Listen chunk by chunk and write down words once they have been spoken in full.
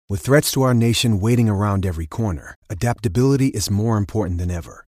With threats to our nation waiting around every corner, adaptability is more important than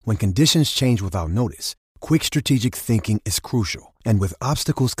ever. When conditions change without notice, quick strategic thinking is crucial. And with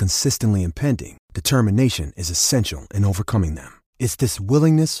obstacles consistently impending, determination is essential in overcoming them. It's this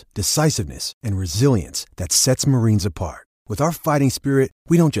willingness, decisiveness, and resilience that sets Marines apart. With our fighting spirit,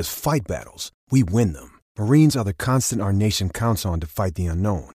 we don't just fight battles, we win them. Marines are the constant our nation counts on to fight the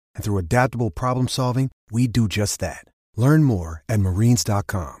unknown. And through adaptable problem solving, we do just that. Learn more at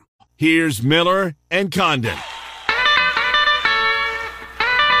marines.com. Here's Miller and Condon.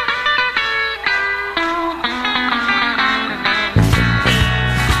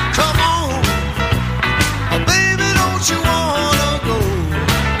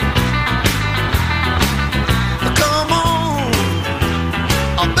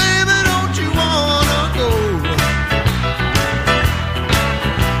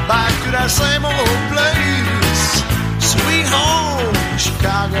 Same old place, sweet home,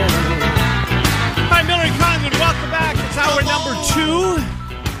 Chicago. Hi, Miller and Condon, welcome back. It's hour number 2.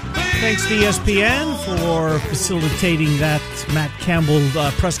 Thanks to ESPN for facilitating that Matt Campbell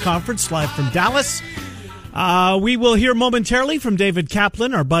press conference live from Dallas. We will hear momentarily from David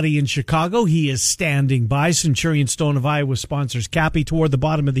Kaplan, our buddy in Chicago. He is standing by. Centurion Stone of Iowa sponsors Cappy. Toward the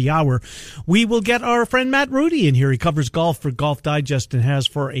bottom of the hour, we will get our friend Matt Rudy in here. He covers golf for Golf Digest and has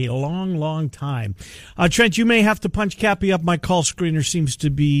for a long, long time. Trent, you may have to punch Cappy up. My call screener seems to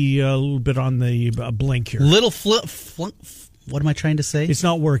be a little bit on the blink here. What am I trying to say? It's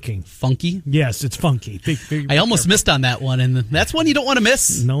not working. Funky? Yes, it's funky. I almost missed on that one, and that's one you don't want to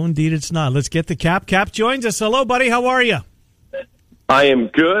miss. No, indeed it's not. Let's get the Cap. Cap joins us. Hello, buddy. How are you? I am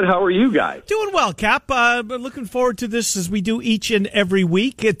good. How are you guys? Doing well, Cap. Looking forward to this as we do each and every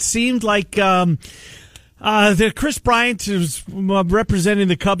week. It seemed like the Chris Bryant is representing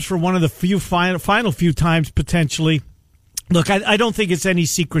the Cubs for one of the few final few times potentially. Look, I don't think it's any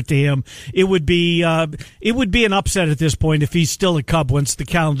secret to him. It would be an upset at this point if he's still a Cub once the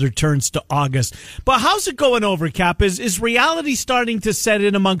calendar turns to August. But how's it going over, Cap? Is reality starting to set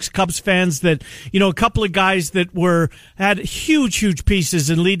in amongst Cubs fans that, a couple of guys that had huge pieces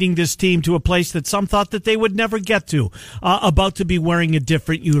in leading this team to a place that some thought that they would never get to, about to be wearing a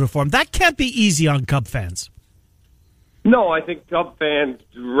different uniform? That can't be easy on Cub fans. No, I think Cub fans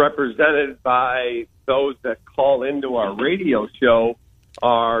represented by those that call into our radio show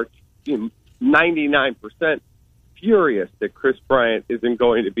are 99% furious that Chris Bryant isn't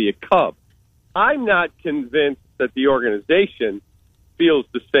going to be a Cub. I'm not convinced that the organization feels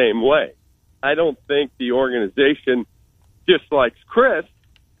the same way. I don't think the organization dislikes Chris.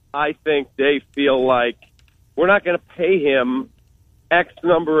 I think they feel like we're not going to pay him X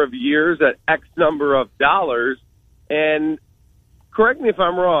number of years at X number of dollars. And correct me if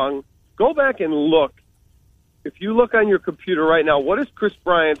I'm wrong, go back and look. If you look on your computer right now, what is Chris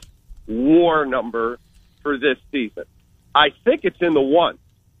Bryant's WAR number for this season? I think it's in the ones.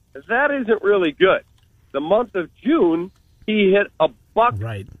 That isn't really good. The month of June, he hit a buck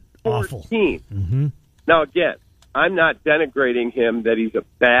 14. Mm-hmm. Now, again, I'm not denigrating him that he's a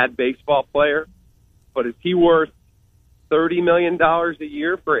bad baseball player, but is he worth $30 million a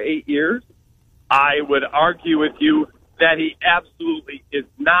year for 8 years? I would argue with you that he absolutely is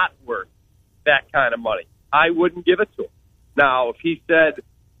not worth that kind of money. I wouldn't give it to him. Now, if he said,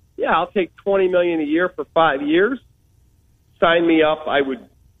 yeah, I'll take $20 million a year for 5 years, sign me up, I would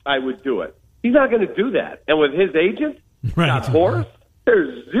do it. He's not going to do that. And with his agent, Scott Boras,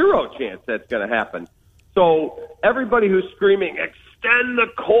 there's zero chance that's going to happen. So everybody who's screaming, extend the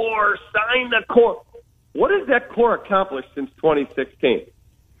core, sign the core, what has that core accomplished since 2016?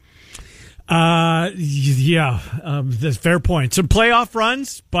 That's fair point. Some playoff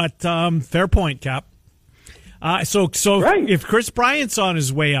runs, but fair point, Cap. So right. If Chris Bryant's on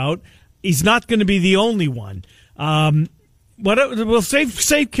his way out, he's not going to be the only one. We'll save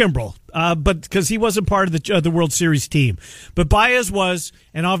Kimbrel, but because he wasn't part of the World Series team. But Baez was,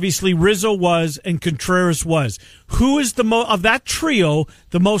 and obviously Rizzo was, and Contreras was. Who is of that trio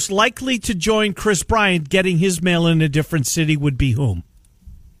the most likely to join Chris Bryant getting his mail in a different city would be whom?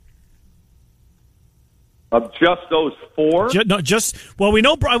 Of just those four?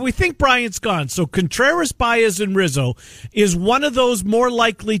 We think Bryant's gone. So Contreras, Baez, and Rizzo is one of those more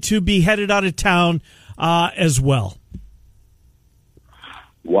likely to be headed out of town as well.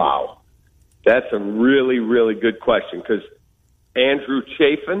 Wow. That's a really, really good question because Andrew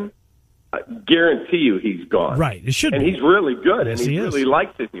Chafin, I guarantee you he's gone. Right. It should be. And he's really good, yes, and he really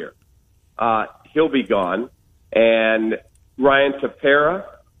likes it here. He'll be gone. And Ryan Tepera,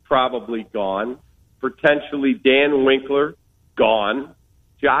 probably gone. Potentially Dan Winkler, gone.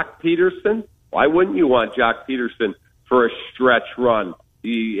 Jock Peterson, why wouldn't you want Jock Peterson for a stretch run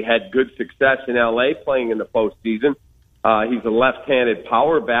He had good success in L.A. playing in the postseason. He's a left-handed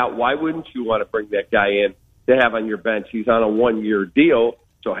power bat. Why wouldn't you want to bring that guy in to have on your bench? He's on a one-year deal,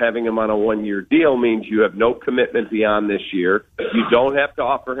 so having him on a one-year deal means you have no commitment beyond this year. You don't have to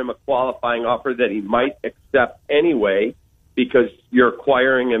offer him a qualifying offer that he might accept anyway because you're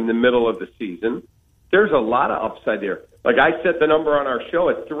acquiring him in the middle of the season. There's a lot of upside there. Like I set the number on our show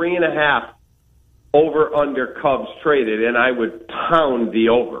at 3.5 over-under Cubs traded, and I would pound the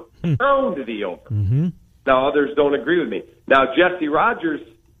over. Pound the over. Mm-hmm. Now, others don't agree with me. Now, Jesse Rogers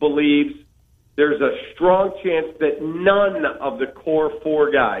believes there's a strong chance that none of the core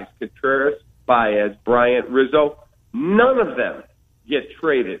four guys, Contreras, Baez, Bryant, Rizzo, none of them get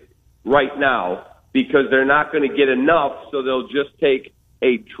traded right now because they're not going to get enough, so they'll just take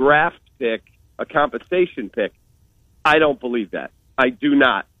a draft pick, a compensation pick. I don't believe that. I do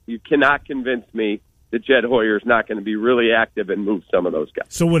not. You cannot convince me that Jed Hoyer is not going to be really active and move some of those guys.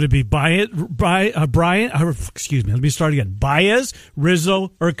 So would it be Bryant, excuse me, let me start again. Baez,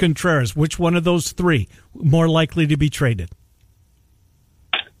 Rizzo, or Contreras? Which one of those three more likely to be traded?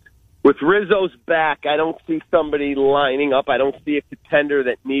 With Rizzo's back, I don't see somebody lining up. I don't see a contender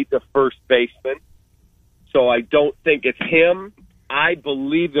that needs a first baseman. So I don't think it's him. I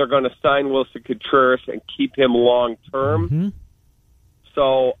believe they're going to sign Wilson Contreras and keep him long term. Mm-hmm.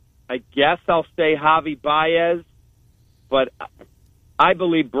 So I guess I'll say Javi Baez, but I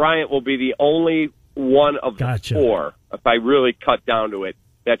believe Bryant will be the only one of the four, if I really cut down to it,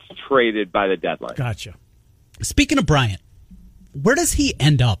 that's traded by the deadline. Gotcha. Speaking of Bryant, where does he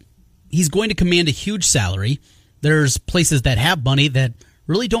end up? He's going to command a huge salary. There's places that have money that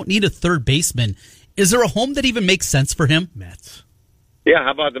really don't need a third baseman. Is there a home that even makes sense for him? Mets. Yeah,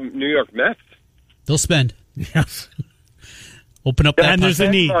 how about the New York Mets? They'll spend. Yes. Open up that. And there's a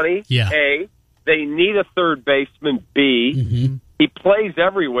need. Money, yeah. A, they need a third baseman. B, he plays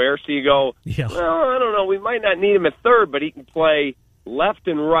everywhere, so you go, well, I don't know, we might not need him at third, but he can play left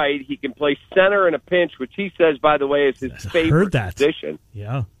and right. He can play center in a pinch, which he says, by the way, is his favorite position.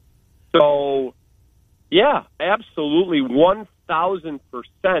 Yeah. So, yeah, absolutely, 1,000%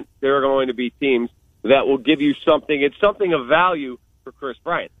 there are going to be teams that will give you something. It's something of value for Chris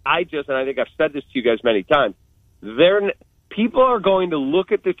Bryant. and I think I've said this to you guys many times, people are going to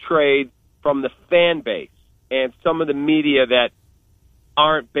look at the trade from the fan base and some of the media that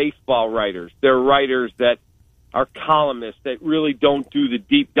aren't baseball writers. They're writers that are columnists that really don't do the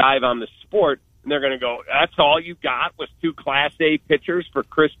deep dive on the sport. And they're going to go, that's all you got was 2 Class A pitchers for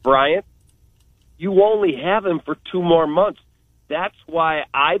Chris Bryant? You only have him for 2 more months. That's why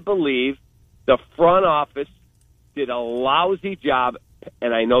I believe the front office did a lousy job,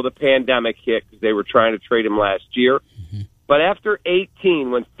 and I know the pandemic hit because they were trying to trade him last year. Mm-hmm. But after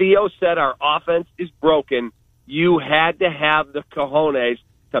 18, when Theo said our offense is broken, you had to have the cojones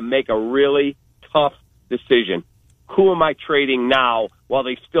to make a really tough decision. Who am I trading now while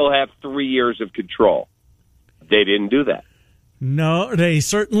they still have 3 years of control? They didn't do that. No, they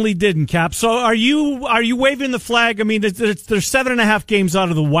certainly didn't, Cap. So are you waving the flag? I mean, there's 7.5 games out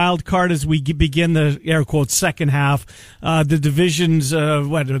of the wild card as we begin the air quotes second half. The divisions,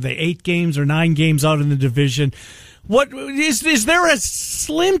 what are they, 8 games or 9 games out in the division? What is there a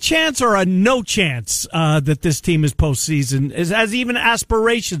slim chance or a no chance that this team is postseason? Has even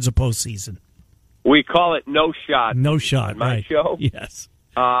aspirations of postseason? We call it no shot. No shot. On my right. show. Yes.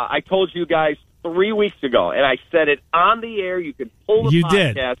 I told you guys 3 weeks ago, and I said it on the air. You can pull the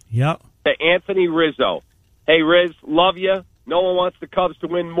podcast. Yep. To Anthony Rizzo. Hey, Riz, love you. No one wants the Cubs to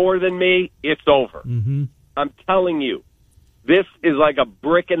win more than me. It's over. Mm-hmm. I'm telling you, this is like a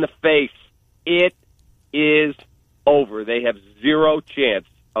brick in the face. It is over. They have 0 chance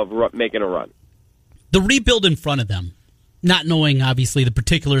of making a run. The rebuild in front of them, not knowing, obviously, the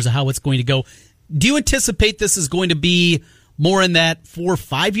particulars of how it's going to go, do you anticipate this is going to be more in that 4 or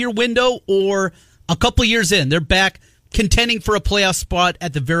 5 year window, or a couple years in, they're back contending for a playoff spot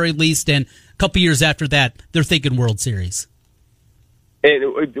at the very least, and a couple years after that, they're thinking World Series?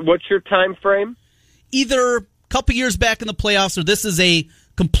 And what's your time frame? Either a couple years back in the playoffs, or this is a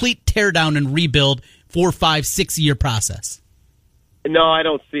complete teardown and rebuild 4, 5, 6 year process. No, I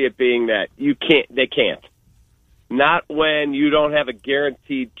don't see it being that. They can't. Not when you don't have a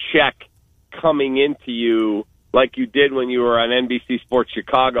guaranteed check coming into you like you did when you were on NBC Sports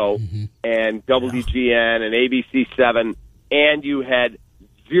Chicago and WGN and ABC7, and you had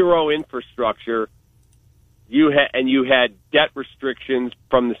 0 infrastructure. You had debt restrictions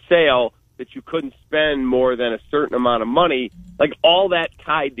from the sale that you couldn't spend more than a certain amount of money. Like, all that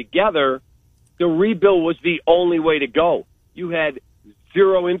tied together, the rebuild was the only way to go. You had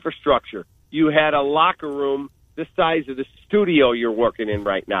 0 infrastructure. You had a locker room the size of the studio you're working in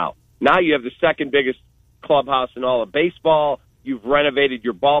right now. Now you have the second biggest clubhouse in all of baseball. You've renovated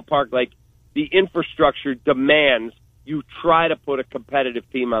your ballpark. Like, the infrastructure demands you try to put a competitive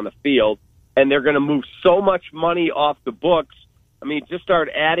team on the field, and they're going to move so much money off the books. I mean, just start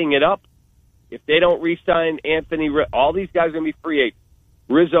adding it up. If they don't re-sign Anthony, all these guys are going to be free agents.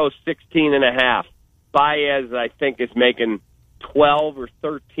 Rizzo's 16.5. Baez, I think, is making 12 or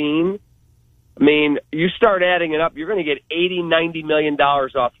 13. I mean, you start adding it up, you're going to get $80-90 million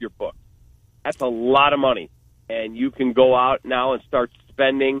off your book. That's a lot of money. And you can go out now and start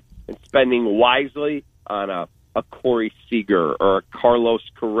spending wisely on a Corey Seager or a Carlos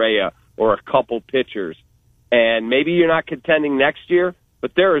Correa or a couple pitchers. And maybe you're not contending next year,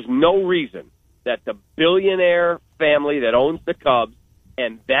 but there is no reason that the billionaire family that owns the Cubs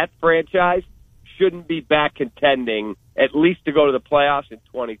and that franchise shouldn't be back contending, at least to go to the playoffs in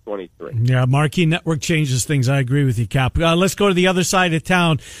 2023. Yeah, Marquee Network changes things. I agree with you, Cap. Let's go to the other side of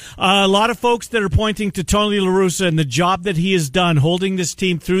town. A lot of folks that are pointing to Tony La Russa and the job that he has done holding this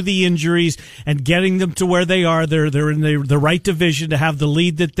team through the injuries and getting them to where they are. They're in the right division to have the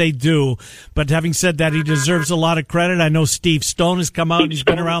lead that they do. But having said that, he deserves a lot of credit. I know Steve Stone has come out and he's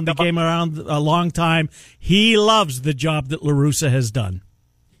been around the game around a long time. He loves the job that La Russa has done.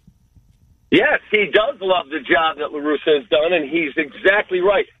 Yes, he does love the job that La Russa has done, and he's exactly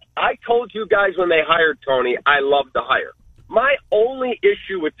right. I told you guys when they hired Tony, I loved the hire. My only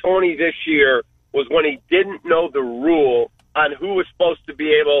issue with Tony this year was when he didn't know the rule on who was supposed to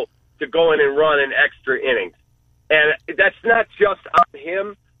be able to go in and run an extra innings. And that's not just on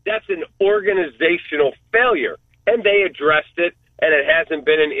him. That's an organizational failure. And they addressed it, and it hasn't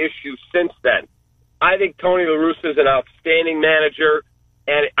been an issue since then. I think Tony La Russa is an outstanding manager,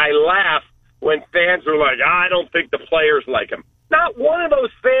 and I laugh when fans are like, I don't think the players like him. Not one of those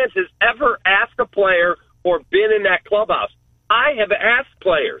fans has ever asked a player or been in that clubhouse. I have asked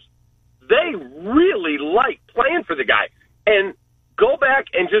players. They really like playing for the guy. And go back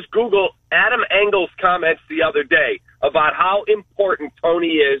and just Google Adam Engel's comments the other day about how important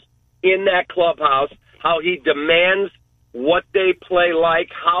Tony is in that clubhouse, how he demands what they play like,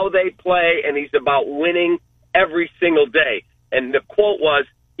 how they play, and he's about winning every single day. And the quote was,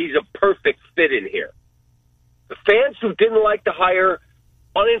 he's a perfect fit in here. The fans who didn't like the hire,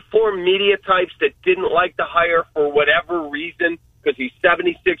 uninformed media types that didn't like the hire for whatever reason, because he's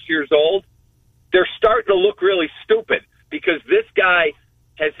 76 years old, they're starting to look really stupid because this guy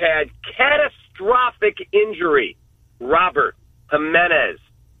has had catastrophic injury. Robert, Jimenez,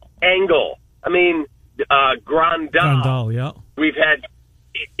 Engel, Grandal. Yeah. We've had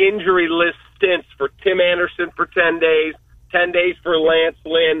injury list stints for Tim Anderson for 10 days. 10 days for Lance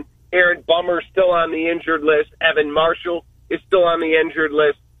Lynn. Aaron Bummer's still on the injured list. Evan Marshall is still on the injured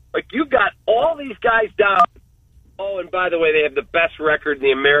list. Like, you've got all these guys down. Oh, and by the way, they have the best record in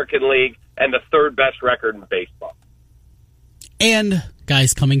the American League and the third best record in baseball. And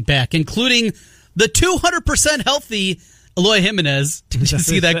guys coming back, including the 200% healthy Eloy Jimenez. Did you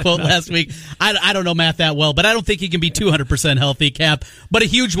see that quote last week? I don't know math that well, but I don't think he can be 200% healthy, Cap. But a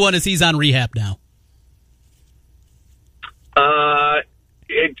huge one is he's on rehab now.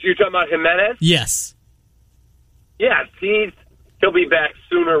 You're talking about Jimenez? Yes. Yeah, he'll be back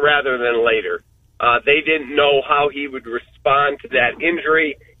sooner rather than later. They didn't know how he would respond to that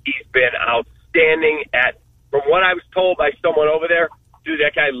injury. He's been outstanding from what I was told by someone over there, dude,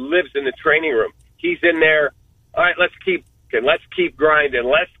 that guy lives in the training room. He's in there. All right, let's keep grinding.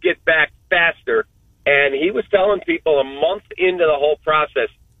 Let's get back faster. And he was telling people a month into the whole process,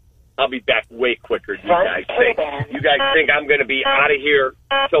 I'll be back way quicker than you guys think. You guys think I'm going to be out of here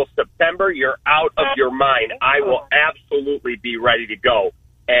till September? You're out of your mind. I will absolutely be ready to go.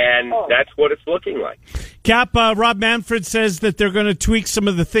 And that's what it's looking like. Cap, Rob Manfred says that they're going to tweak some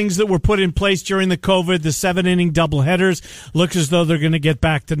of the things that were put in place during the COVID, the 7-inning doubleheaders. Looks as though they're going to get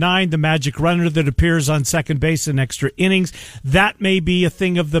back to 9. The magic runner that appears on second base in extra innings. That may be a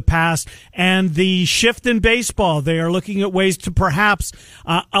thing of the past. And the shift in baseball, they are looking at ways to perhaps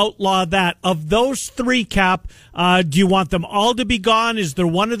outlaw that. Of those three, Cap, do you want them all to be gone? Is there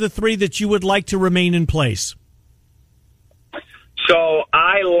one of the three that you would like to remain in place? So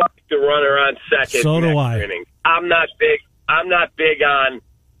I like the runner on second. So do I. Inning. I'm not big on,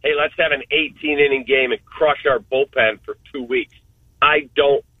 hey, let's have an 18-inning game and crush our bullpen for 2 weeks. I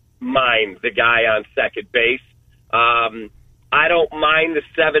don't mind the guy on second base. I don't mind the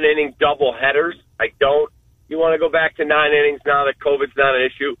 7-inning double headers. I don't. You want to go back to 9 innings now that COVID's not an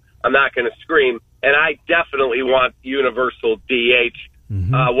issue? I'm not going to scream. And I definitely want universal DH.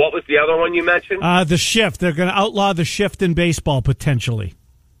 Mm-hmm. What was the other one you mentioned? The shift. They're going to outlaw the shift in baseball potentially.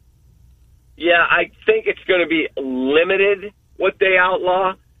 Yeah, I think it's going to be limited what they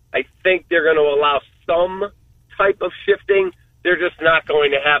outlaw. I think they're going to allow some type of shifting. They're just not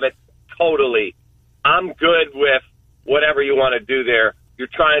going to have it totally. I'm good with whatever you want to do there. You're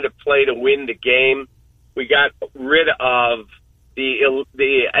trying to play to win the game. We got rid of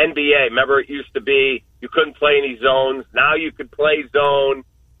the NBA. Remember, it used to be you couldn't play any zones. Now you could play zone.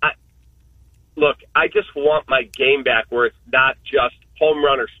 Look, I just want my game back where it's not just home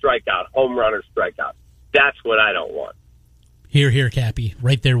run or strikeout, home run or strikeout. That's what I don't want. Here, Cappy,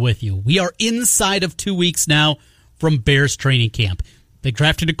 right there with you. We are inside of 2 weeks now from Bears training camp. They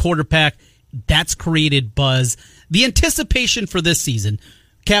drafted a quarterback. That's created buzz. The anticipation for this season.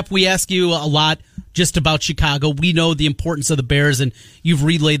 Cap, we ask you a lot just about Chicago. We know the importance of the Bears, and you've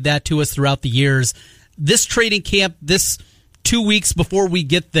relayed that to us throughout the years. This training camp, this 2 weeks before we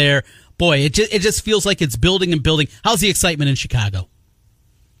get there, boy, it just feels like it's building and building. How's the excitement in Chicago?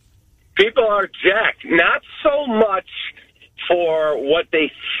 People are jacked. Not so much for what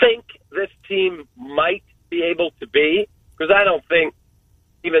they think this team might be able to be, because I don't think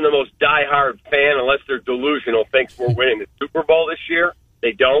even the most diehard fan, unless they're delusional, thinks we're winning the Super Bowl this year.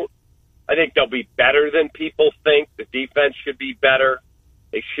 They don't. I think they'll be better than people think. The defense should be better.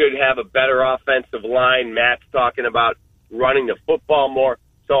 They should have a better offensive line. Matt's talking about running the football more.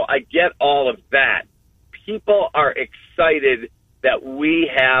 So I get all of that. People are excited that we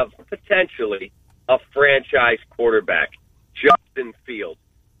have potentially a franchise quarterback, Justin Fields.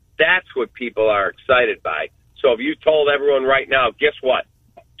 That's what people are excited by. So if you told everyone right now, guess what?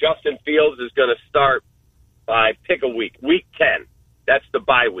 Justin Fields is going to start by, pick a week 10. That's the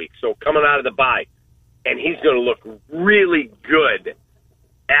bye week. So coming out of the bye, and he's going to look really good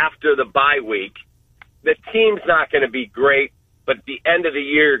after the bye week. The team's not going to be great, but at the end of the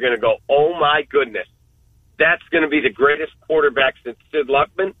year, you're going to go, oh my goodness, that's going to be the greatest quarterback since Sid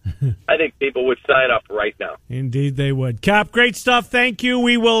Luckman. I think people would sign up right now. Indeed, they would. Cap, great stuff. Thank you.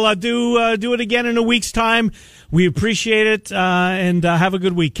 We will do it again in a week's time. We appreciate it, and have a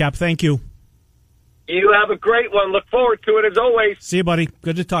good week, Cap. Thank you. You have a great one. Look forward to it as always. See you, buddy.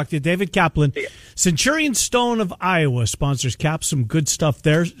 Good to talk to you. David Kaplan. Centurion Stone of Iowa sponsors Cap. Some good stuff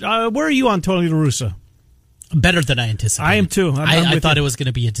there. Where are you on Tony La Russa? Better than I anticipated. I am too. I thought it was going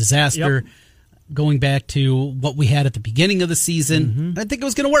to be a disaster. Yep. Going back to what we had at the beginning of the season, I think it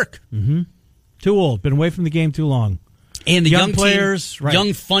was going to work. Mm-hmm. Too old. Been away from the game too long. And the young players, team, right.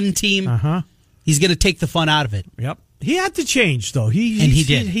 Young fun team. He's going to take the fun out of it. Yep. He had to change, though. He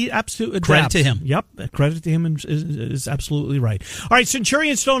did. He absolutely adapts. Credit to him. Yep, credit to him is absolutely right. All right,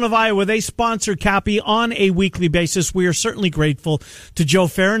 Centurion Stone of Iowa, they sponsor Cappy on a weekly basis. We are certainly grateful to Joe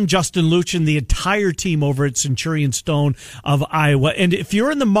Farron, Justin Luchin, the entire team over at Centurion Stone of Iowa. And if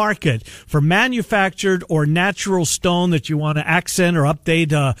you're in the market for manufactured or natural stone that you want to accent or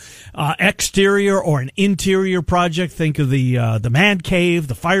update exterior or an interior project, think of the man cave,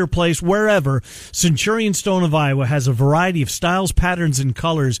 the fireplace, wherever, Centurion Stone of Iowa has a variety of styles, patterns, and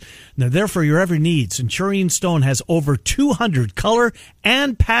colors. And they're there for your every need. Centurion Stone has over 200 color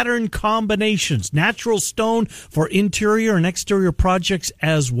and pattern combinations. Natural stone for interior and exterior projects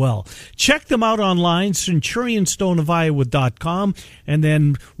as well. Check them out online, centurionstoneofiowa.com, and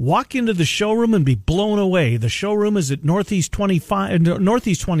then walk into the showroom and be blown away. The showroom is at Northeast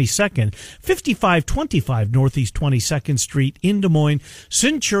 22nd, 5525 Northeast 22nd Street in Des Moines.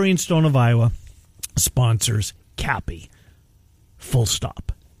 Centurion Stone of Iowa sponsors Cappy. Full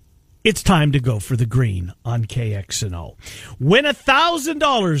stop. It's time to go for the green on KXNO. Win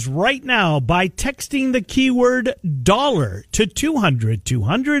 $1,000 right now by texting the keyword $, to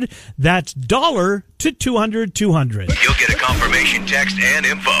 200-200. That's $, to 200-200. You'll get a confirmation text and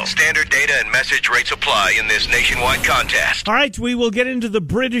info. Standard data and message rates apply in this nationwide contest. All right, we will get into the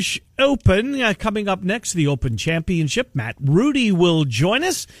British Open. Coming up next, the Open Championship. Matt Rudy will join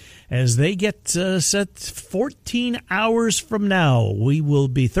us as they get set 14 hours from now.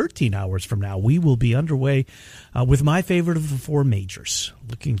 13 hours from now. We will be underway with my favorite of the four majors.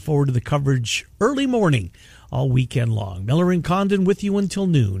 Looking forward to the coverage early morning all weekend long. Miller and Condon with you until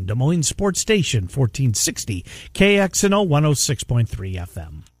noon. Des Moines Sports Station, 1460 KXNO 106.3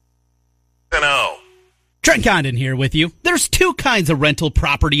 FM. Trent Condon here with you. There's two kinds of rental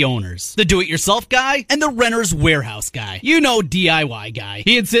property owners. The do-it-yourself guy and the renter's warehouse guy. You know, DIY guy.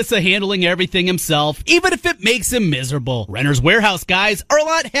 He insists on handling everything himself, even if it makes him miserable. Renter's warehouse guys are a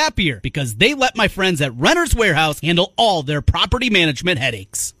lot happier because they let my friends at Renter's Warehouse handle all their property management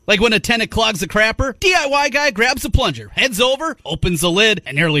headaches. Like when a tenant clogs a crapper, DIY guy grabs a plunger, heads over, opens the lid,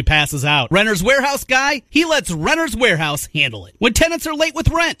 and nearly passes out. Renter's Warehouse guy, he lets Renter's Warehouse handle it. When tenants are late with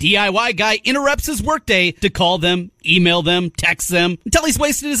rent, DIY guy interrupts his workday Guy to call them, email them, text them, until he's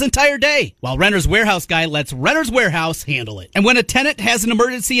wasted his entire day. While Renter's Warehouse Guy lets Renter's Warehouse handle it. And when a tenant has an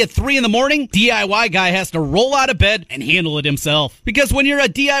emergency at 3 in the morning, DIY Guy has to roll out of bed and handle it himself. Because when you're a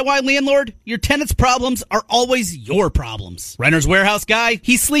DIY landlord, your tenant's problems are always your problems. Renter's Warehouse Guy,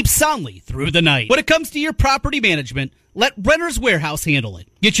 he sleeps soundly through the night. When it comes to your property management, let Renter's Warehouse handle it.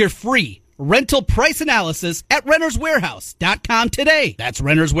 Get your free rental price analysis at renterswarehouse.com today. That's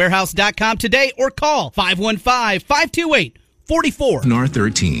renterswarehouse.com today, or call 515-528-44.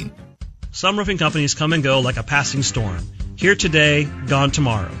 NR13. Some roofing companies come and go like a passing storm. Here today, gone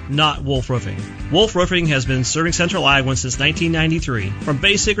tomorrow. Not Wolf Roofing. Wolf Roofing has been serving Central Iowa since 1993, from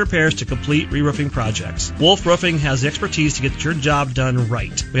basic repairs to complete re-roofing projects. Wolf Roofing has the expertise to get your job done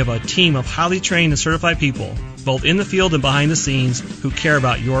right. We have a team of highly trained and certified people, both in the field and behind the scenes, who care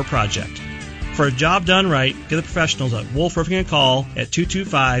about your project. For a job done right, give the professionals at Wolf Roofing a call at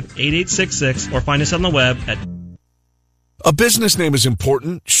 225-8866 or find us on the web at... A business name is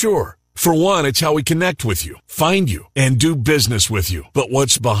important, sure. For one, it's how we connect with you, find you, and do business with you. But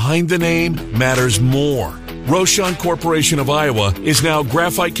what's behind the name matters more. Roshan Corporation of Iowa is now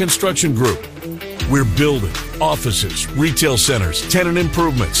Graphite Construction Group. We're building offices, retail centers, tenant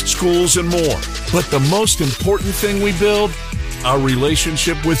improvements, schools, and more. But the most important thing we build, our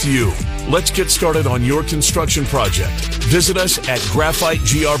relationship with you. Let's get started on your construction project. Visit us at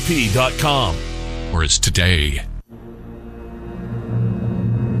graphitegrp.com. Or it's today.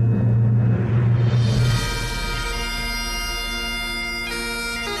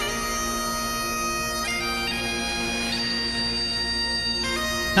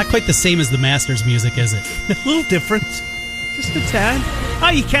 Not quite the same as the Masters music, is it? A little different. Just a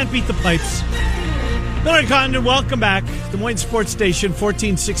tad. You can't beat the pipes. Miller Condon, welcome back. Des Moines Sports Station,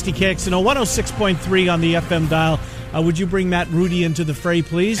 1460 KXNO, 106.3 on the FM dial. Would you bring Matt Rudy into the fray,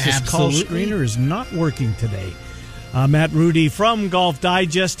 please? His call screener is not working today. Matt Rudy from Golf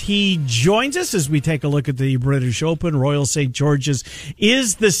Digest. He joins us as we take a look at the British Open. Royal St. George's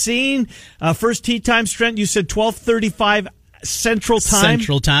is the scene. First tee time, Trent, you said 12:35 Central Time.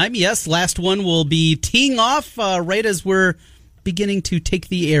 Central Time, yes. Last one will be teeing off right as we're beginning to take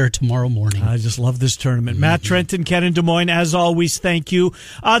the air tomorrow morning. I just love this tournament. Mm-hmm. Matt Trenton, Ken in Des Moines, as always, thank you.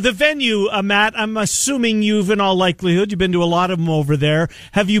 The venue, Matt, I'm assuming you've, in all likelihood, you've been to a lot of them over there.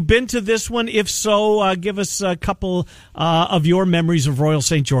 Have you been to this one? If so, give us a couple of your memories of Royal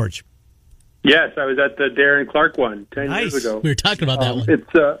St. George. Yes, I was at the Darren Clark one 10 nice. years ago. We were talking about that one.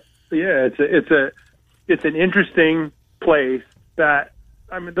 It's an interesting place that,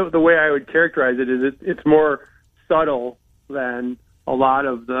 I mean, the way I would characterize it is it's more subtle than a lot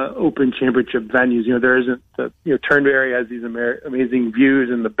of the Open Championship venues. You know, there isn't Turnberry has these amazing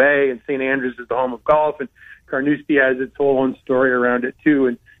views in the bay, and St. Andrews is the home of golf, and Carnoustie has its whole own story around it too.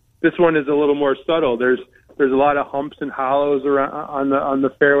 And this one is a little more subtle. There's a lot of humps and hollows around on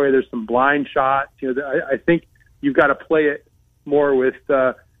the fairway. There's some blind shots. You know, I think you've got to play it more with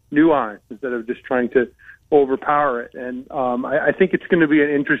nuance instead of just trying to overpower it. And I think it's going to be an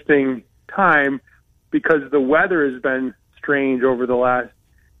interesting time because the weather has been strange over the last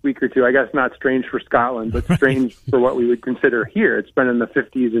week or two. I guess not strange for Scotland, but strange for what we would consider here. It's been in the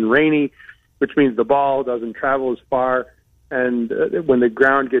 50s and rainy, which means the ball doesn't travel as far. And when the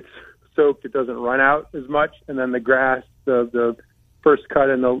ground gets soaked, it doesn't run out as much. And then the grass, the first cut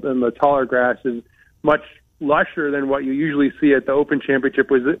and the taller grass is much lusher than what you usually see at the Open Championship,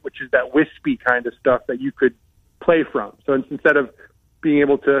 which is that wispy kind of stuff that you could play from. So instead of being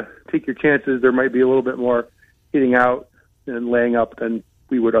able to take your chances, there might be a little bit more hitting out and laying up than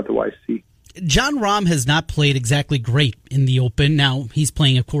we would otherwise see. Jon Rahm has not played exactly great in the Open. Now, he's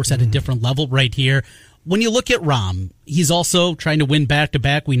playing, of course, at a different level right here. When you look at Rahm, he's also trying to win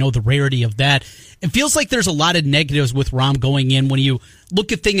back-to-back. We know the rarity of that. It feels like there's a lot of negatives with Rahm going in when you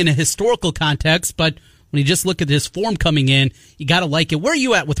look at things in a historical context, but when you just look at his form coming in, you got to like it. Where are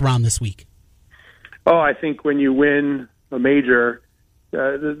you at with Rahm this week? Oh, I think when you win a major,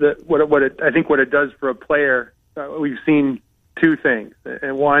 what it does for a player, we've seen two things.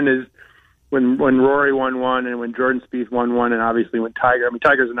 And one is when Rory won one, and when Jordan Spieth won one, and obviously when Tiger. I mean,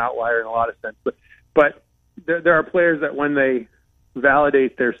 Tiger's an outlier in a lot of sense, but there are players that when they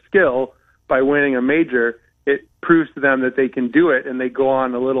validate their skill by winning a major, it proves to them that they can do it, and they go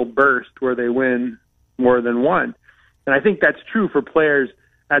on a little burst where they win more than one. And I think that's true for players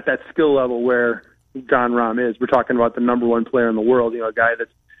at that skill level where Jon Rahm is. We're talking about the number one player in the world, a guy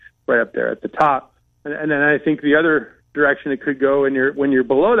that's right up there at the top. And then I think the other direction it could go when you're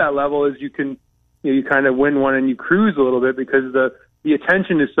below that level is you kind of win one and you cruise a little bit because the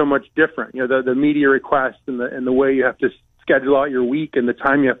attention is so much different. The media requests and the way you have to schedule out your week and the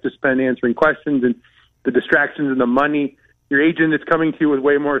time you have to spend answering questions. And the distractions and the money. Your agent is coming to you with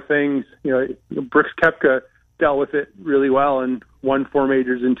way more things. Brooks Koepka dealt with it really well and won 4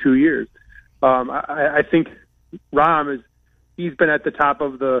 majors in 2 years. I think Rahm he's been at the top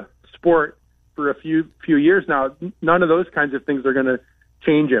of the sport for a few years now. None of those kinds of things are going to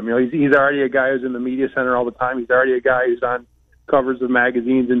change him. He's already a guy who's in the media center all the time. He's already a guy who's on covers of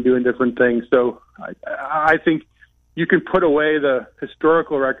magazines and doing different things. So I think you can put away the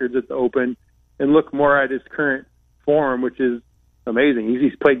historical records at the Open and look more at his current form, which is amazing.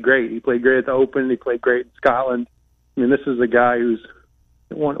 He's played great. He played great at the Open. He played great in Scotland. I mean, this is a guy who's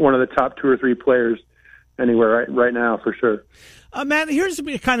one of the top 2 or 3 players anywhere right now, for sure. Matt, here's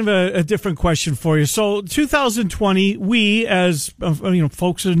kind of a different question for you. So 2020, we as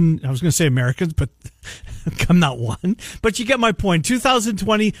folks in, I was going to say Americans, but I'm not one, but you get my point.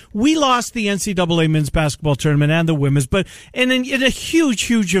 2020, we lost the NCAA men's basketball tournament and the women's, but in a huge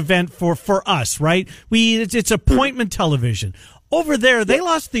event for us, right? It's appointment television. Over there, they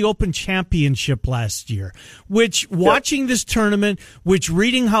lost the Open Championship last year, which watching this tournament, which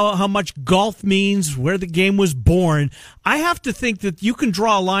reading how much golf means, where the game was born, I have to think that you can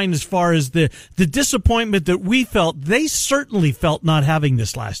draw a line as far as the disappointment that we felt. They certainly felt not having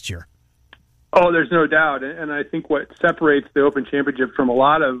this last year. Oh, there's no doubt. And I think what separates the Open Championship from a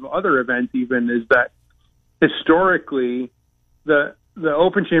lot of other events even is that historically the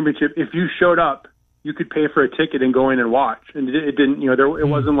Open Championship, if you showed up, you could pay for a ticket and go in and watch. And it didn't, it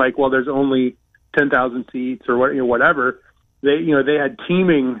wasn't like, well, there's only 10,000 seats or whatever. They had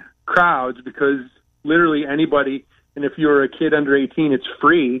teeming crowds because literally anybody, and if you're a kid under 18, it's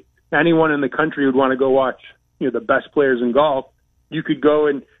free. Anyone in the country would want to go watch, the best players in golf. You could go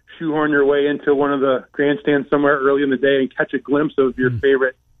and shoehorn your way into one of the grandstands somewhere early in the day and catch a glimpse of your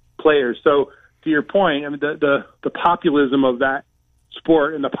favorite players. So to your point, I mean, the populism of that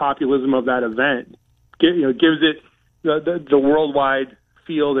sport and the populism of that event, gives it the worldwide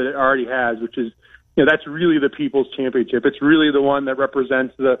feel that it already has, which is, that's really the People's Championship. It's really the one that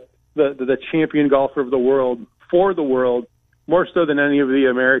represents the champion golfer of the world for the world, more so than any of the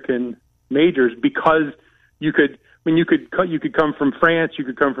American majors, because you could come from France, you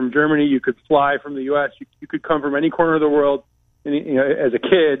could come from Germany, you could fly from the U.S., you could come from any corner of the world, and as a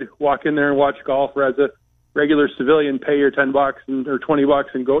kid, walk in there and watch golf, or as a regular civilian, pay your $10 or $20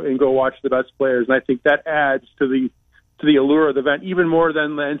 and go watch the best players. And I think that adds to the allure of the event even more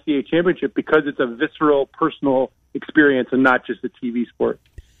than the NCAA championship, because it's a visceral, personal experience and not just a TV sport.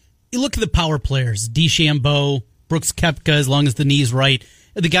 You look at the power players, DeChambeau, Brooks Koepka, as long as the knee's right,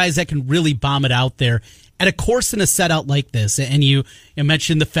 the guys that can really bomb it out there. At a course and a set out like this, and you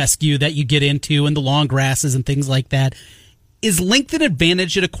mentioned the fescue that you get into and the long grasses and things like that, is length an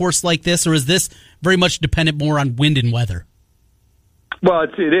advantage at a course like this, or is this very much dependent more on wind and weather? Well,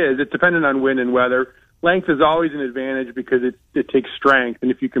 it is. It's dependent on wind and weather. Length is always an advantage because it takes strength,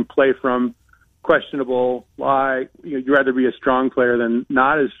 and if you can play from questionable lie, you'd rather be a strong player than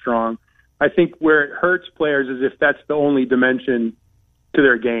not as strong. I think where it hurts players is if that's the only dimension to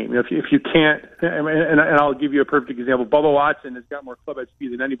their game. If you can't, and I'll give you a perfect example. Bubba Watson has got more club head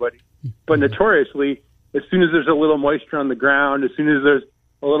speed than anybody, but notoriously, as soon as there's a little moisture on the ground, as soon as there's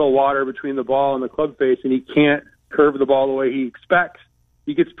a little water between the ball and the club face, and he can't curve the ball the way he expects,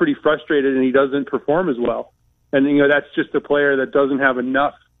 he gets pretty frustrated and he doesn't perform as well. And that's just a player that doesn't have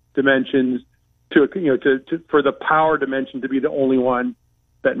enough dimensions to for the power dimension to be the only one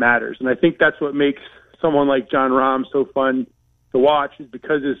that matters. And I think that's what makes someone like Jon Rahm so fun to watch, is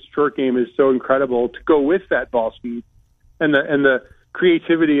because his short game is so incredible to go with that ball speed and the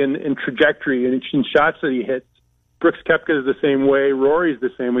creativity and trajectory and shots that he hits. Brooks Koepka is the same way. Rory's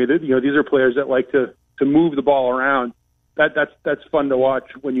the same way. These are players that like to move the ball around. That's fun to watch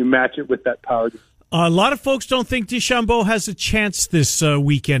when you match it with that power. A lot of folks don't think DeChambeau has a chance this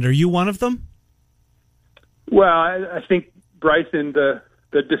weekend. Are you one of them? Well, I think Bryson, the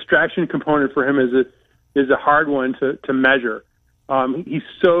distraction component for him is a hard one to measure. He's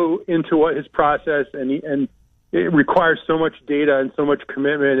so into what his process, and it requires so much data and so much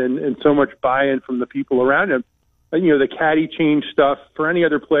commitment and so much buy-in from the people around him. The caddy change stuff, for any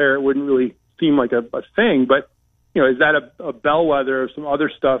other player, it wouldn't really seem like a thing. But, is that a bellwether of some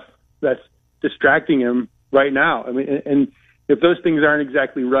other stuff that's distracting him right now? I mean, and if those things aren't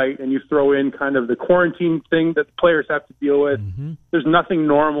exactly right, and you throw in kind of the quarantine thing that the players have to deal with, there's nothing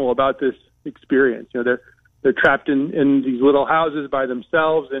normal about this experience. They're trapped in these little houses by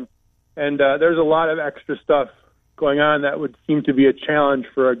themselves, and there's a lot of extra stuff going on that would seem to be a challenge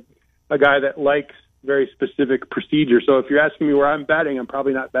for a guy that likes very specific procedure. So if you're asking me where I'm betting, I'm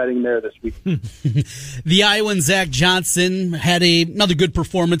probably not betting there this week. The Iowan Zach Johnson had another good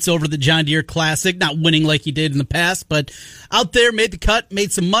performance over the John Deere Classic, not winning like he did in the past, but out there, made the cut,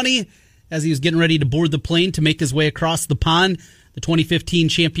 made some money as he was getting ready to board the plane to make his way across the pond. The 2015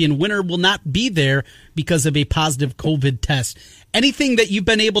 champion winner will not be there because of a positive COVID test. Anything that you've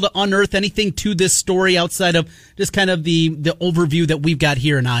been able to unearth, anything to this story outside of just kind of the overview that we've got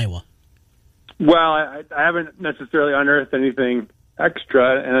here in Iowa? Well, I haven't necessarily unearthed anything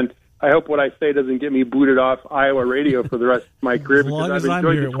extra, and I hope what I say doesn't get me booted off Iowa radio for the rest of my career, because I've been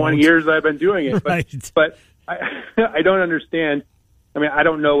doing it 20 years I've been doing it. Right. But I don't understand. I mean, I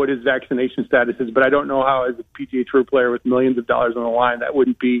don't know what his vaccination status is, but I don't know how, as a PGA Tour player with millions of dollars on the line, that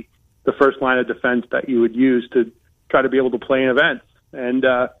wouldn't be the first line of defense that you would use to try to be able to play in events. And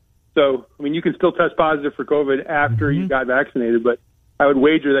so, I mean, you can still test positive for COVID after you got vaccinated, but I would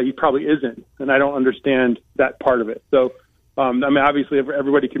wager that he probably isn't, and I don't understand that part of it. So, I mean, obviously,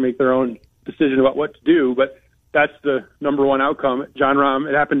 everybody can make their own decision about what to do, but that's the number one outcome. John Rahm,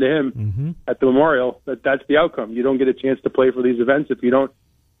 it happened to him at the Memorial. That's the outcome. You don't get a chance to play for these events if you don't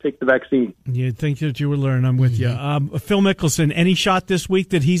take the vaccine. You'd think that you would learn. I'm with you. Phil Mickelson, any shot this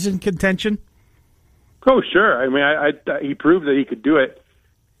week that he's in contention? Oh, sure. I mean, he proved that he could do it.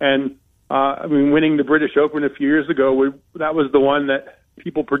 And, I mean, winning the British Open a few years ago, that was the one that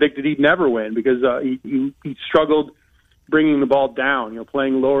people predicted he'd never win, because he struggled bringing the ball down,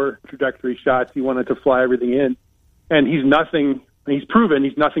 playing lower trajectory shots. He wanted to fly everything in. And he's proven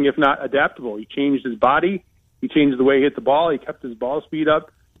he's nothing if not adaptable. He changed his body. He changed the way he hit the ball. He kept his ball speed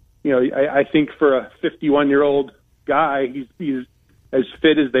up. I think for a 51-year-old guy, he's as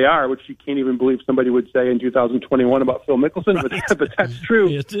fit as they are, which you can't even believe somebody would say in 2021 about Phil Mickelson, right. but that's true.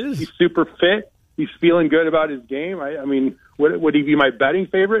 It is. He's super fit. He's feeling good about his game. I mean, would he be my betting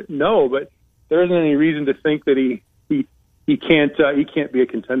favorite? No, but there isn't any reason to think that he can't be a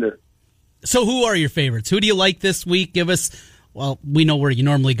contender. So who are your favorites? Who do you like this week? Give us, well, we know where you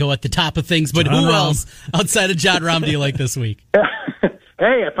normally go at the top of things, but who else outside of John Rahm do you like this week?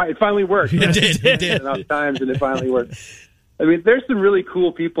 Hey, it finally worked. It did. Enough times, and it finally worked. I mean, there's some really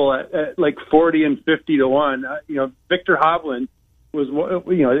cool people at like 40 and 50 to 1. Victor Hovland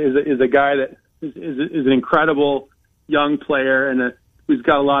is a guy that is an incredible young player and who's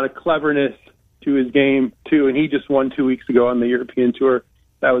got a lot of cleverness to his game too. And he just won 2 weeks ago on the European Tour.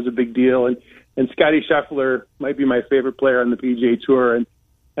 That was a big deal. And Scotty Scheffler might be my favorite player on the PGA Tour.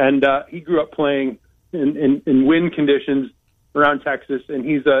 And he grew up playing in wind conditions around Texas, and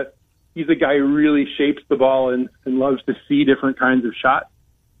he's a guy who really shapes the ball and loves to see different kinds of shots.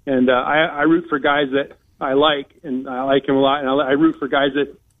 And I root for guys that I like, and I like him a lot. And I root for guys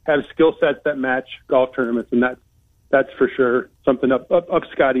that have skill sets that match golf tournaments, and that's for sure something up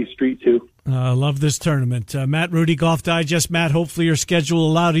Scotty's street too. Love this tournament. Matt Rudy, Golf Digest. Matt, hopefully your schedule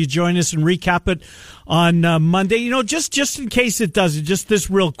will allow you to join us and recap it on Monday. Just in case it doesn't, just this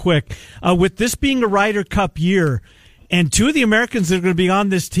real quick. With this being a Ryder Cup year, and two of the Americans that are going to be on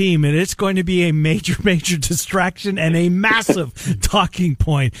this team, and it's going to be a major, major distraction and a massive talking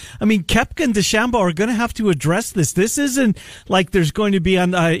point. I mean, Koepka and DeChambeau are going to have to address this. This isn't like there's going to be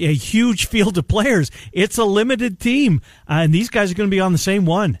a huge field of players. It's a limited team, and these guys are going to be on the same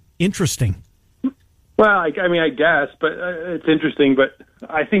one. Interesting. Well, I guess, but it's interesting. But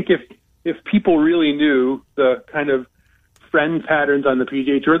I think if people really knew the kind of friend patterns on the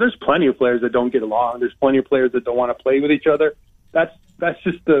PGA Tour, there's plenty of players that don't get along. There's plenty of players that don't want to play with each other. That's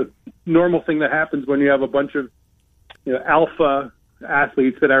just the normal thing that happens when you have a bunch of alpha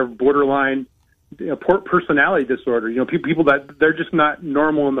athletes that have borderline personality disorder. People that they're just not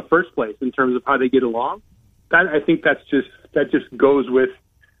normal in the first place in terms of how they get along. I think that just goes with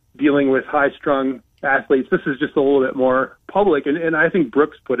dealing with high-strung athletes. This is just a little bit more public, and I think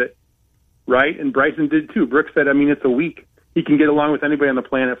Brooks put it right, and Bryson did too. Brooks said, it's a week. He can get along with anybody on the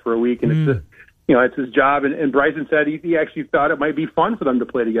planet for a week, and it's his job. And Bryson said he actually thought it might be fun for them to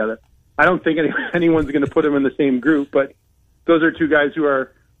play together. I don't think anyone's going to put them in the same group, but those are two guys who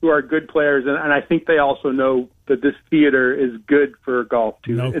are good players, and I think they also know that this theater is good for golf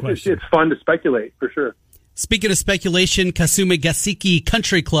too. No question. It's fun to speculate for sure. Speaking of speculation, Kasume Gaseki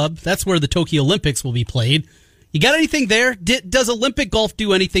Country Club, that's where the Tokyo Olympics will be played. You got anything there? Does Olympic golf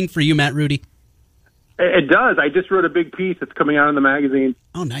do anything for you, Matt Rudy? It does. I just wrote a big piece that's coming out in the magazine.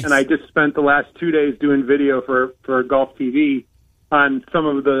 Oh, nice. And I just spent the last 2 days doing video for Golf TV on some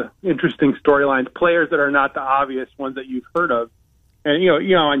of the interesting storylines, players that are not the obvious ones that you've heard of. And,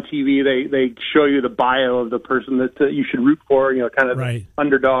 on TV, they show you the bio of the person that you should root for, kind of right.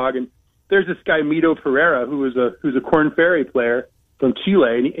 Underdog. And there's this guy, Mito Pereira, who's a Korn Ferry player from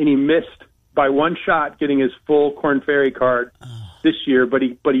Chile, and he missed by one shot getting his full Korn Ferry card this year, but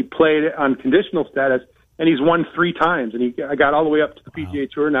he played on conditional status, and he's won 3 times, and I got all the way up to the PGA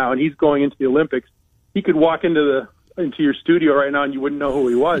Tour now, and he's going into the Olympics. He could walk into your studio right now, and you wouldn't know who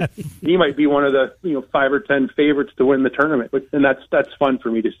he was. He might be one of the 5 or 10 favorites to win the tournament, and that's fun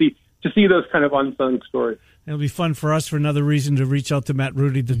for me to see those kind of unsung stories. It'll be fun for us for another reason to reach out to Matt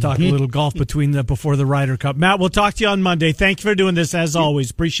Rudy to talk a little golf before the Ryder Cup. Matt, we'll talk to you on Monday. Thank you for doing this, as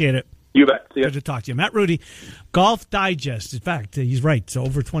always. Appreciate it. You bet. See ya. Good to talk to you. Matt Rudy, Golf Digest. In fact, he's right. So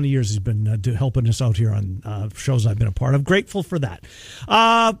over 20 years he's been helping us out here on shows I've been a part of. Grateful for that.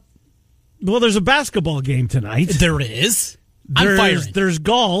 Well, there's a basketball game tonight. There is. I'm firing. There's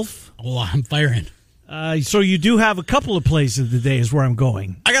golf. Oh, I'm firing. So you do have a couple of plays of the day is where I'm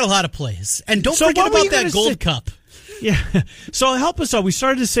going. I got a lot of plays. And don't forget about that Gold Cup. Yeah. So help us out. We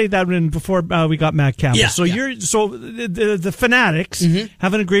started to say that before we got Matt Campbell. Yeah, so the Fanatics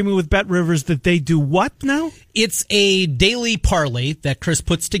have an agreement with Bet Rivers that they do what now? It's a daily parlay that Chris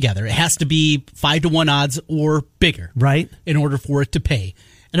puts together. It has to be 5-1 odds or bigger, right, in order for it to pay.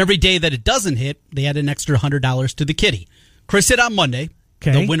 And every day that it doesn't hit, they add an extra $100 to the kitty. Chris hit on Monday.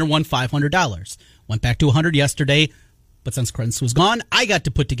 Okay. The winner won $500. Went back to $100 yesterday. But since Chris was gone, I got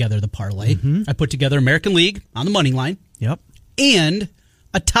to put together the parlay. I put together American League on the money line. Yep. And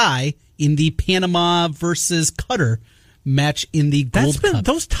a tie in the Panama versus Qatar match in the Gold Cup.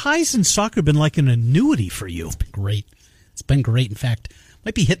 Those ties in soccer have been like an annuity for you. It's been great. It's been great. In fact,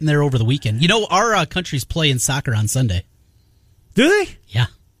 might be hitting there over the weekend. You know, our countries play in soccer on Sunday. Do they? Yeah.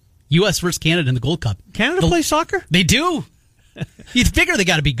 U.S. versus Canada in the Gold Cup. Canada play soccer? They do. You figure they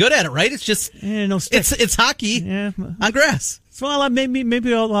got to be good at it, right? It's just no stick. It's hockey on grass. So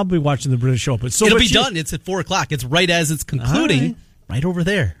maybe I'll be watching the British Open. So it'll be done. It's at 4:00. It's right as it's concluding, right over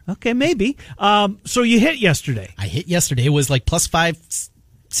there. Okay, maybe. So you hit yesterday. I hit yesterday. It was like plus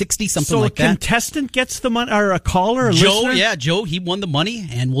 560, something like that. So a contestant gets the money, or a caller, or Joe, listener? Joe, he won the money,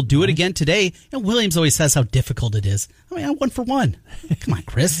 and we'll do it again today. And Williams always says how difficult it is. I mean, I won for one. Come on,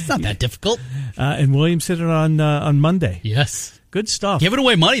 Chris. It's not that difficult. And Williams hit it on Monday. Yes. Good stuff. Giving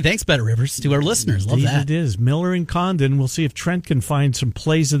away money. Thanks, Bet Rivers, to our listeners. Love that. It is. Miller and Condon. We'll see if Trent can find some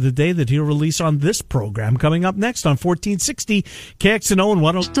plays of the day that he'll release on this program coming up next on 1460 KXNO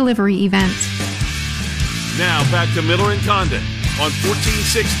and 10. Delivery event. Now back to Miller and Condon on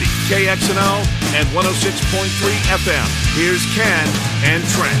 1460 KXNO and 106.3 FM. Here's Ken and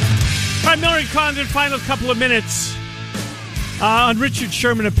Trent. All right, Miller and Condon, final couple of minutes. On Richard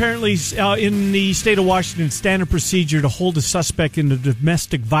Sherman, apparently in the state of Washington, standard procedure to hold a suspect in a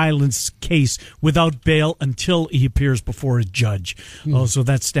domestic violence case without bail until he appears before a judge. So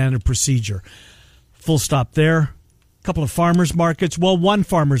that's standard procedure. Full stop there. Couple of farmers markets. Well, one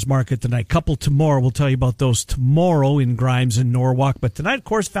farmers market tonight. Couple tomorrow. We'll tell you about those tomorrow in Grimes and Norwalk. But tonight, of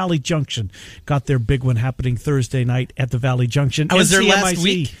course, Valley Junction got their big one happening Thursday night at the Valley Junction. I was there last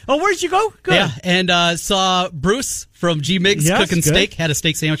week. Oh, where'd you go? Good. Yeah, and saw Bruce from G. Miggs cooking steak. Had a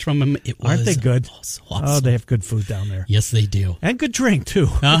steak sandwich from him. Aren't they good? So awesome. Oh, they have good food down there. Yes, they do. And good drink, too.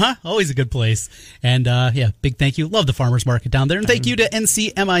 Always a good place. And, big thank you. Love the farmers market down there. And thank you to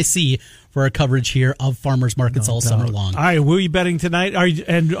NCMIC for our coverage here of farmers markets all summer long. All right, will you betting tonight? Are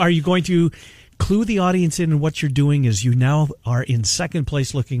you going to clue the audience in what you're doing as you now are in second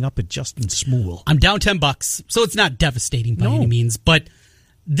place looking up at Justin Smool? I'm down $10, so it's not devastating by any means, but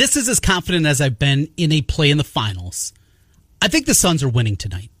this is as confident as I've been in a play in the finals. I think the Suns are winning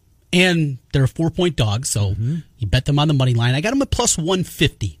tonight, and they're a 4-point dog, so you bet them on the money line. I got them at plus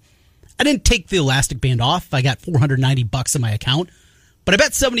 150. I didn't take the elastic band off. I got $490 in my account. But I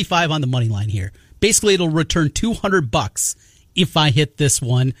bet 75 on the money line here. Basically, it'll return $200 if I hit this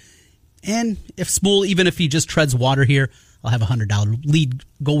one. And if Smool, even if he just treads water here, I'll have a $100 lead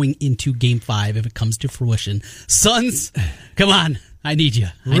going into Game 5 if it comes to fruition. Suns, come on. I need you.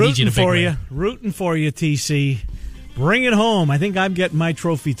 I need you to for you. Rooting for you, TC. Bring it home. I think I'm getting my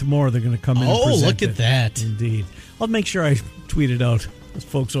trophy tomorrow. They're going to come in and present look at that. Indeed. I'll make sure I tweet it out. Those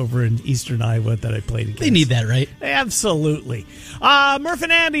folks over in eastern Iowa that I played against. They need that, right? Absolutely. Murph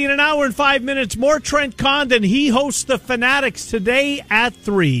and Andy in an hour and 5 minutes. More Trent Condon. He hosts the Fanatics today at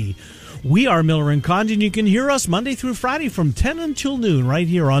 3. We are Miller and Condon. You can hear us Monday through Friday from 10 until noon right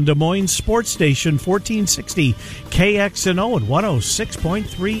here on Des Moines Sports Station 1460 KXNO and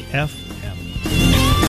 106.3 FM.